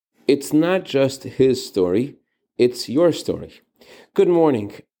it's not just his story, it's your story. Good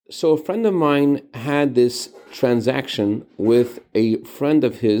morning. So a friend of mine had this transaction with a friend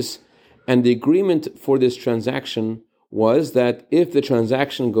of his, and the agreement for this transaction was that if the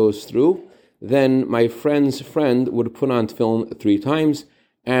transaction goes through, then my friend's friend would put on tefillin 3 times,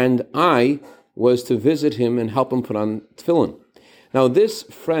 and I was to visit him and help him put on tefillin. Now, this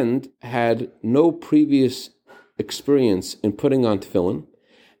friend had no previous experience in putting on tefillin,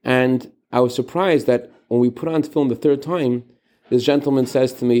 and I was surprised that when we put on tefillin the 3rd time, this gentleman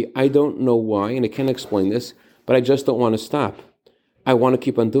says to me, I don't know why, and I can't explain this, but I just don't want to stop. I want to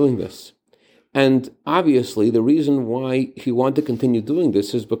keep on doing this. And obviously, the reason why he wanted to continue doing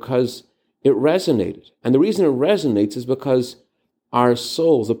this is because it resonated. And the reason it resonates is because our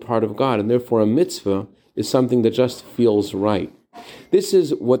soul is a part of God, and therefore a mitzvah is something that just feels right. This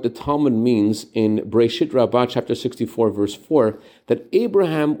is what the Talmud means in Breshit Rabbah, chapter 64, verse 4, that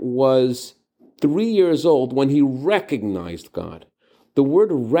Abraham was 3 years old when he recognized God. The word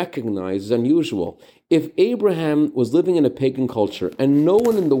recognize is unusual. If Abraham was living in a pagan culture and no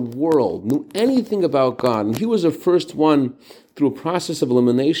one in the world knew anything about God, and he was the first one through a process of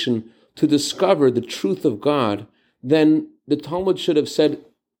elimination to discover the truth of God, then the Talmud should have said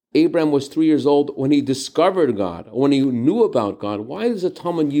Abraham was 3 years old when he discovered God, or when he knew about God. Why does the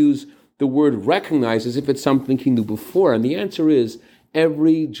Talmud use the word recognize as if it's something he knew before? And the answer is,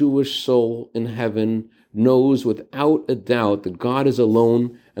 every Jewish soul in heaven knows without a doubt that God is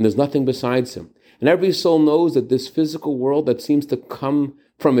alone and there's nothing besides him. And every soul knows that this physical world that seems to come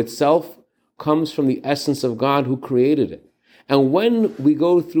from itself comes from the essence of God who created it. And when we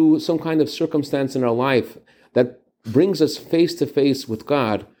go through some kind of circumstance in our life that brings us face to face with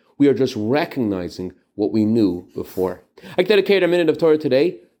God, we are just recognizing what we knew before. I dedicate a minute of Torah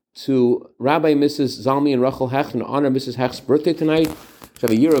today to Rabbi Mrs. Zalmi and Rachel Hecht in honor of Mrs. Hecht's birthday tonight.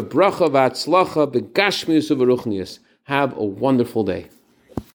 Have a year of bracha v'atzlacha b'gashmius u'beruchnius. Have a wonderful day.